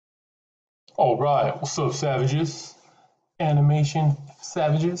All right, what's up, savages? Animation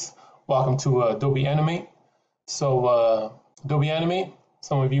savages. Welcome to Adobe Animate. So Adobe Animate,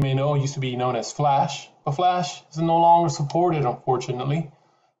 some of you may know, used to be known as Flash, but Flash is no longer supported, unfortunately.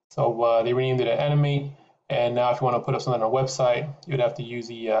 So they renamed it to Animate, and now if you want to put up something on a website, you would have to use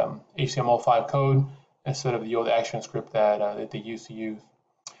the HTML5 code instead of the old ActionScript that they used to use.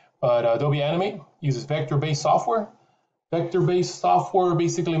 But Adobe Animate uses vector-based software. Vector-based software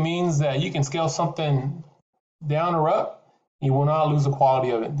basically means that you can scale something down or up, you will not lose the quality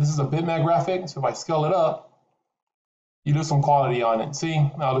of it. This is a bitmap graphic, so if I scale it up, you lose some quality on it. See,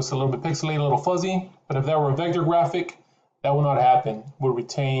 now it looks a little bit pixelated, a little fuzzy, but if that were a vector graphic, that will not happen. It will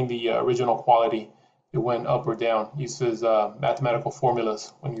retain the original quality. It went up or down. It uses mathematical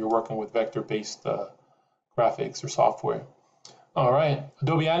formulas when you're working with vector-based graphics or software. All right,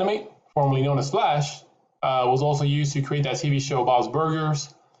 Adobe Animate, formerly known as Flash, was also used to create that TV show Bob's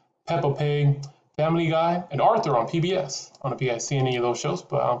Burgers, Peppa Pig, Family Guy, and Arthur on PBS. I don't know if you guys see any of those shows,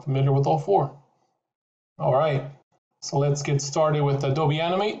 but I'm familiar with all four. All right, so let's get started with Adobe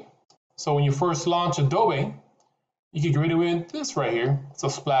Animate. So when you first launch Adobe, you can greet it with this right here. It's a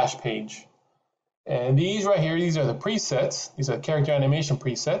splash page. And these right here, these are the presets. These are character animation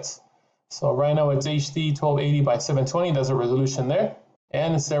presets. So right now it's HD 1280 by 720. There's a resolution there,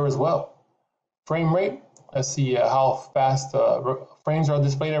 and it's there as well. Frame rate. Let's see how fast frames are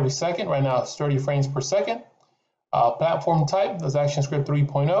displayed every second. Right now it's 30 frames per second. Platform type, that's ActionScript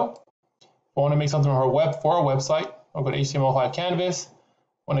 3.0. If I want to make something for a website, I'll go to HTML5 canvas.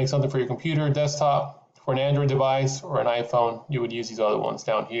 Want to make something for your computer, desktop, for an Android device or an iPhone, you would use these other ones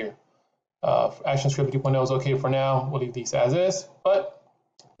down here. ActionScript 3.0 is okay for now. We'll leave these as is, but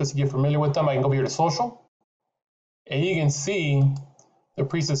just to get familiar with them, I can go over here to social, and you can see the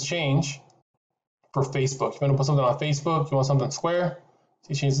presets change. For Facebook, if you want to put something on Facebook, you want something square, so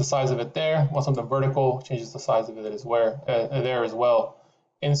you change the size of it there. You want something vertical, changes the size of it there as well.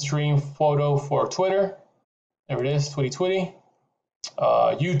 In-stream photo for Twitter, there it is, Twitty.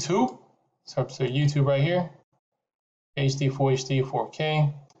 YouTube, so YouTube right here, HD, Full HD,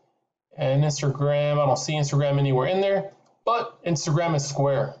 4K, and Instagram. I don't see Instagram anywhere in there, but Instagram is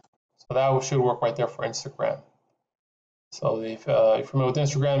square, so that should work right there for Instagram. So if you're familiar with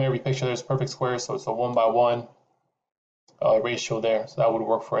Instagram, every picture there's perfect square, so it's a 1:1 ratio there. So that would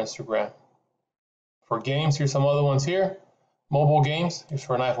work for Instagram. For games, here's some other ones here. Mobile games, here's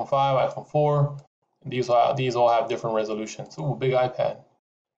for an iPhone 5, iPhone 4. And these all have different resolutions. Ooh, big iPad.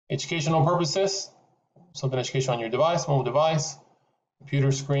 Educational purposes, something educational on your device, mobile device,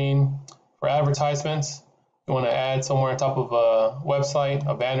 computer screen. For advertisements, you want to add somewhere on top of a website,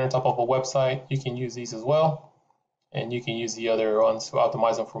 a banner on top of a website, you can use these as well. And you can use the other ones to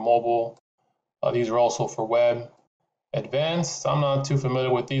optimize them for mobile. These are also for web. Advanced, I'm not too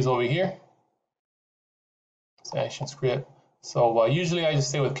familiar with these over here. It's ActionScript. So usually I just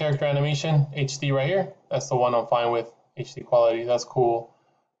stay with character animation, HD right here. That's the one I'm fine with, HD quality, that's cool.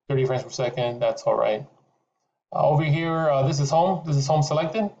 30 frames per second, that's all right. Over here, this is home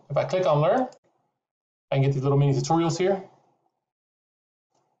selected. If I click on learn, I can get these little mini tutorials here.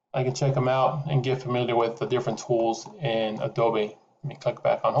 I can check them out and get familiar with the different tools in Adobe. Let me click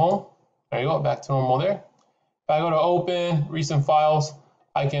back on home. There you go, back to normal there. If I go to open, recent files,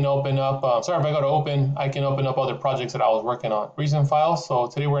 I can open up, if I go to open, I can open up other projects that I was working on. Recent files, so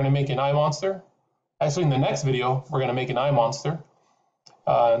today we're gonna make an eye monster. Actually in the next video, we're gonna make an eye monster.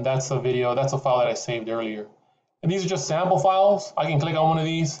 And that's a file that I saved earlier. And these are just sample files. I can click on one of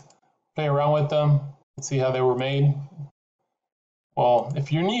these, play around with them, and see how they were made. Well,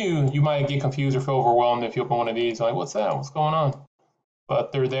 if you're new, you might get confused or feel overwhelmed if you open one of these. Like, what's that? What's going on?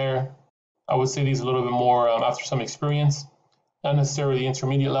 But they're there. I would say these a little bit more after some experience. Not necessarily the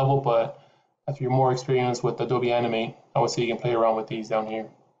intermediate level, but after you're more experienced with Adobe Animate, I would say you can play around with these down here.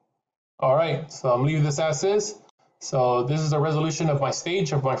 All right, so I'm leaving this as is. So this is the resolution of my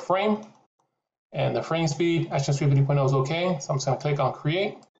stage, of my frame. And the frame speed, ActionScript 3.0 is okay. So I'm just going to click on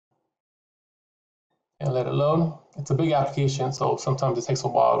Create. And let it load. It's a big application, so sometimes it takes a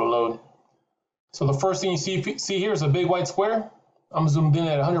while to load. So the first thing you see here is a big white square. I'm zoomed in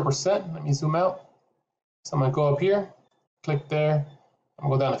at 100%. Let me zoom out. So I'm going to go up here, click there. I'm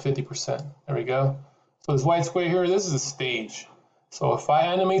going to go down to 50%. There we go. So this white square here, this is a stage. So if I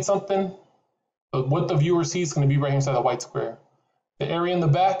animate something, what the viewer sees is going to be right here inside the white square. The area in the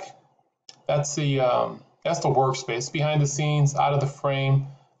back, that's the workspace, behind the scenes, out of the frame.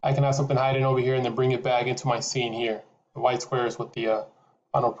 I can have something hiding over here and then bring it back into my scene here. The white square is what the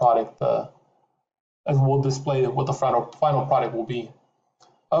final product, as we'll display what the final product will be.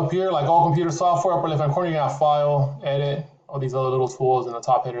 Up here, like all computer software, upper left hand corner, you have File, Edit, all these other little tools in the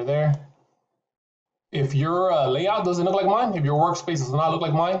top header there. If your layout doesn't look like mine, if your workspace does not look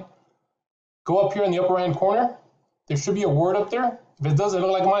like mine, go up here in the upper right hand corner. There should be a word up there. If it doesn't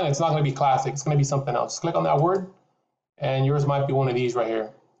look like mine, it's not going to be classic. It's going to be something else. Click on that word, and yours might be one of these right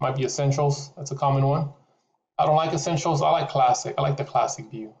here. Might be essentials. That's a common one. I don't like essentials. I like classic. I like the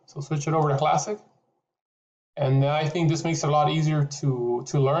classic view. So switch it over to classic. And I think this makes it a lot easier to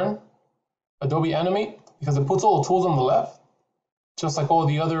learn Adobe Animate because it puts all the tools on the left. Just like all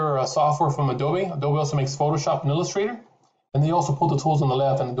the other software from Adobe. Adobe also makes Photoshop and Illustrator. And they also put the tools on the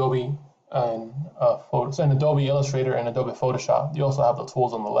left in Adobe and Adobe Illustrator and Adobe Photoshop. You also have the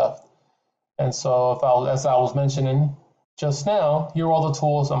tools on the left. And so as I was mentioning just now, here are all the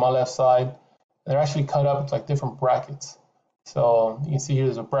tools on my left side. They're actually cut up like different brackets. So you can see here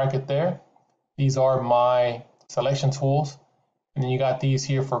there's a bracket there. These are my selection tools. And then you got these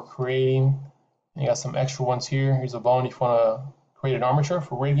here for creating. And you got some extra ones here. Here's a bone if you want to create an armature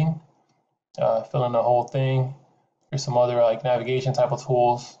for rigging. Fill in the whole thing. Here's some other like navigation type of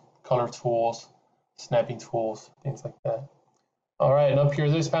tools, color tools, snapping tools, things like that. All right, and up here,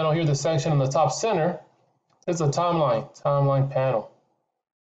 this panel here, the section in the top center, is a timeline panel.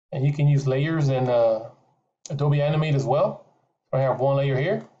 And you can use layers in Adobe Animate as well. So I have one layer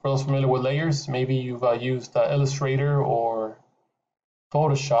here. For those familiar with layers, maybe you've used Illustrator or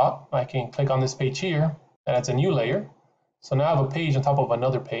Photoshop. I can click on this page here, and it's a new layer. So now I have a page on top of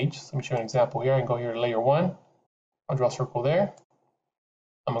another page. So let me show you an example here. I can go here to layer 1. I'll draw a circle there.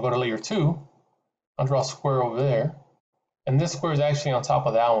 I'm going to go to layer 2. I'll draw a square over there. And this square is actually on top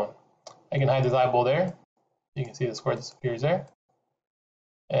of that one. I can hide this eyeball there. You can see the square disappears there.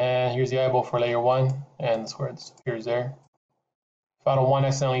 And here's the eyeball for layer 1, and the square disappears there. If I don't want to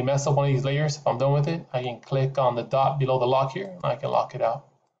accidentally mess up one of these layers, if I'm done with it, I can click on the dot below the lock here, and I can lock it out.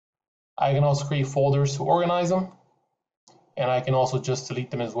 I can also create folders to organize them, and I can also just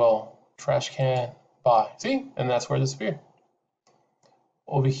delete them as well. Trash can, bye. See? And that's where it disappeared.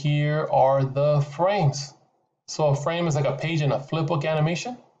 Over here are the frames. So a frame is like a page in a flipbook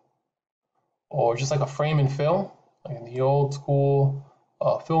animation, or just like a frame in film, like in the old school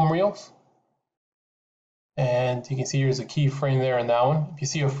film reels. And you can see here's a keyframe there in that one. If you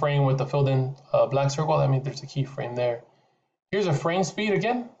see a frame with the filled in black circle, that means there's a keyframe there. Here's a frame speed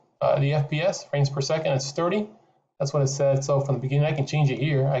again, the FPS, frames per second, it's 30. That's what it said. So from the beginning, I can change it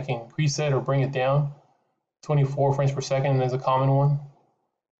here. I can increase it or bring it down. 24 frames per second is a common one.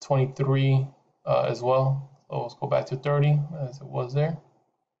 23 as well. So let's go back to 30 as it was there.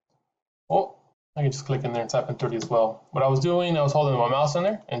 Oh, I can just click in there and type in 30 as well. What I was doing, I was holding my mouse in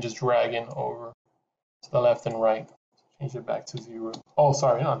there and just dragging over to the left and right. Change it back to 0. Oh,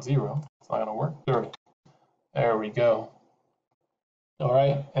 sorry, not 0. It's not gonna work. 30. There we go. All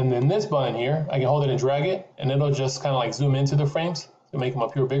right, and then this button here, I can hold it and drag it, and it'll just kind of like zoom into the frames to make them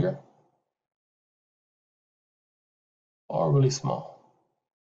appear bigger or really small.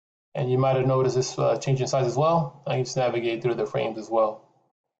 And you might have noticed this change in size as well. I can just navigate through the frames as well.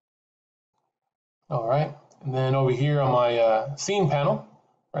 All right, and then over here on my scene panel,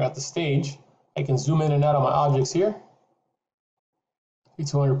 where I got the stage, I can zoom in and out of my objects here.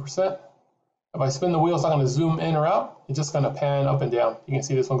 200%. If I spin the wheel, it's not going to zoom in or out. It's just going to pan up and down. You can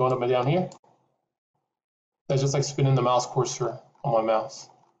see this one going up and down here. That's just like spinning the mouse cursor on my mouse.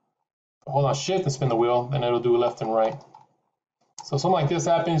 Hold on Shift and spin the wheel, then it'll do left and right. So something like this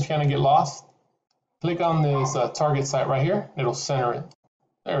happens, you kind of get lost. Click on this target site right here, and it'll center it.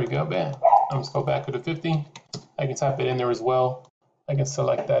 There we go, bam. I'm just go back to the 50. I can type it in there as well. I can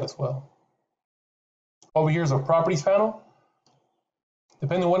select that as well. Over here is a properties panel.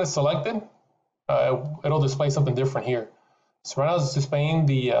 Depending on what is selected, it'll display something different here. So right now it's displaying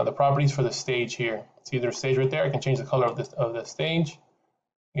the properties for the stage here. See there's a stage right there. I can change the color of the stage.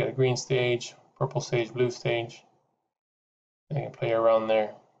 You got a green stage, purple stage, blue stage. I can play around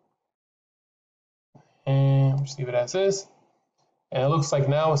there. And just leave it as is. And it looks like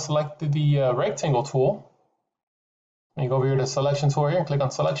now it's selected the rectangle tool. And you go over here to selection tool here, click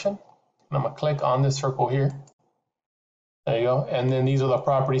on selection. And I'm gonna click on this circle here. There you go. And then these are the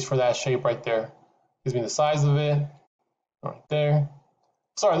properties for that shape right there. Gives me the size of it, right there.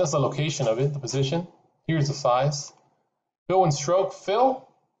 Sorry, that's the location of it, the position. Here's the size. Fill and stroke. Fill,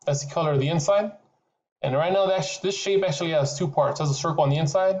 that's the color of the inside. And right now, this shape actually has two parts. It has a circle on the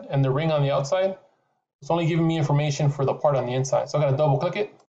inside and the ring on the outside. It's only giving me information for the part on the inside. So I gotta double click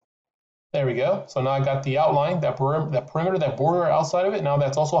it. There we go. So now I got the outline, that perimeter, that border outside of it. Now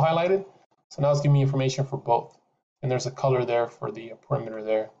that's also highlighted. So now it's giving me information for both. And there's a color there for the perimeter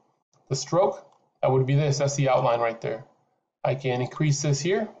there. The stroke, that would be this. That's the outline right there. I can increase this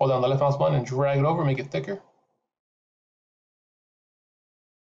here, hold down the left mouse button and drag it over, make it thicker.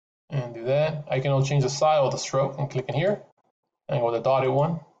 and do that. I can also change the style of the stroke and click in here and go with the dotted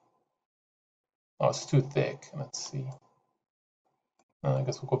one. Oh, it's too thick. Let's see. I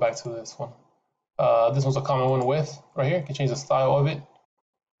guess we'll go back to this one. This one's a common one with right here. You can change the style of it,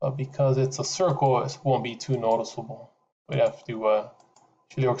 but because it's a circle, it won't be too noticeable. We'd have to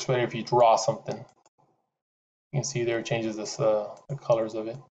usually works better if you draw something. You can see there it changes this the colors of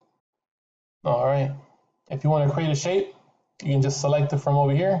it. All right. If you want to create a shape, you can just select it from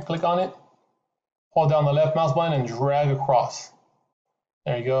over here, click on it, hold down the left mouse button and drag across.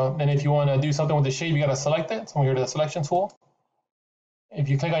 There you go. Then if you want to do something with the shape, you got to select it. So here to the selection tool. If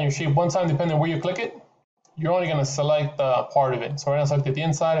you click on your shape one time, depending on where you click it, you're only going to select part of it. So right now I selected the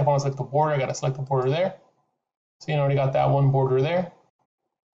inside. If I want to select the border, I got to select the border there. So you already got that one border there.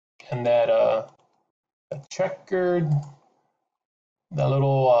 And that checkered, that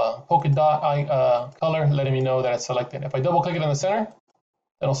little polka dot color letting me know that it's selected. If I double click it in the center,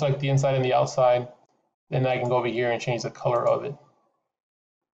 then I'll select the inside and the outside. Then I can go over here and change the color of it.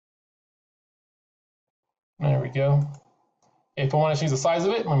 There we go. If I want to change the size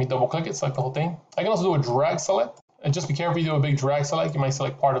of it, let me double click it, select the whole thing. I can also do a drag select. And just be careful if you do a big drag select, you might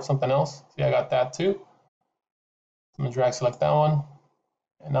select part of something else. See, I got that too. I'm going to drag select that one.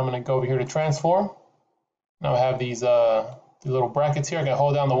 And I'm going to go over here to transform. Now I have these little brackets here. I can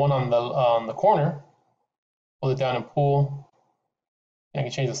hold down the one on the corner, hold it down and pull. And I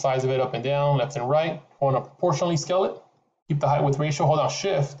can change the size of it up and down, left and right. If I want to proportionally scale it, keep the height width ratio, hold down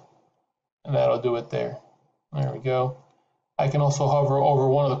shift, and that'll do it there. There we go. I can also hover over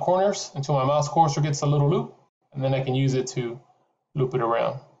one of the corners until my mouse cursor gets a little loop, and then I can use it to loop it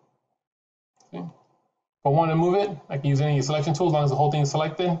around. Okay. If I want to move it, I can use any selection tool as long as the whole thing is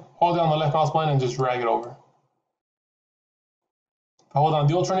selected. Hold down the left mouse button and just drag it over. If I hold down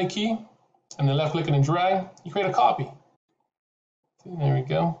the alternate key and then left click and drag, you create a copy. See, there we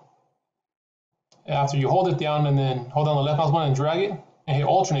go. After you hold it down and then hold down the left mouse button and drag it and hit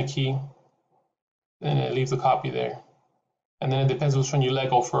alternate key, then it leaves a copy there. And then it depends which one you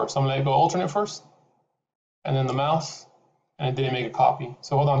let go first. I'm going to let go alternate first, and then the mouse, and it didn't make a copy.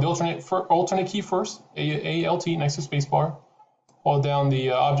 So hold on the alternate key first, Alt next to spacebar. Hold down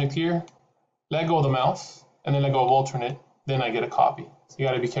the object here, let go of the mouse, and then let go of alternate. Then I get a copy. So you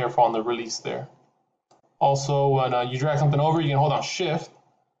got to be careful on the release there. Also, when you drag something over, you can hold on shift,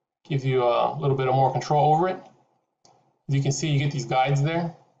 gives you a little bit of more control over it. As you can see, you get these guides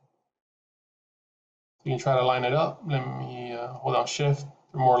there. You can try to line it up. Let me hold down shift.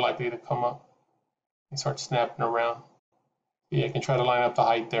 They're more likely to come up and start snapping around. Yeah, I can try to line up the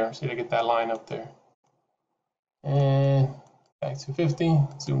height there. See, to get that line up there. And back to 50,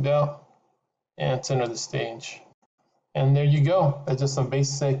 zoomed out, and center the stage. And there you go. That's just some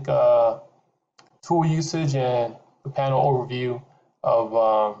basic tool usage and the panel overview of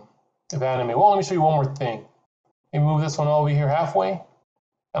Animate. Well, let me show you one more thing. Let me move this one over here halfway.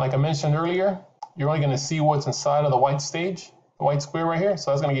 And like I mentioned earlier, you're only going to see what's inside of the white stage, the white square right here.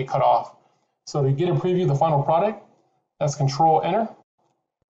 So that's going to get cut off. So to get a preview of the final product, that's Control Enter.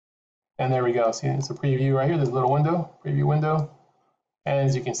 And there we go. See, it's a preview right here. There's a little window, preview window. And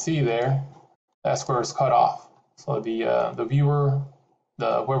as you can see there, that's where it's cut off. So the viewer,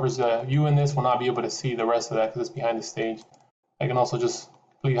 whoever's viewing this will not be able to see the rest of that because it's behind the stage. I can also just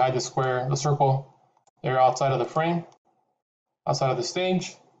completely hide the square, the circle there outside of the frame, outside of the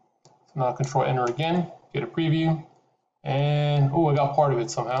stage. So now Control Enter again, get a preview, and oh, I got part of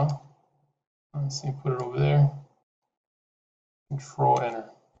it somehow. Let's see, put it over there. Control Enter,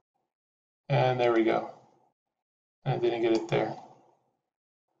 and there we go. And I didn't get it there.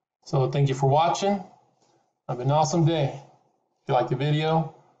 So thank you for watching. Have an awesome day. If you like the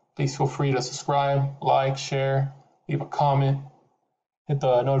video, please feel free to subscribe, like, share, leave a comment, hit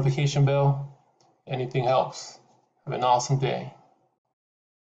the notification bell. Anything helps. Have an awesome day.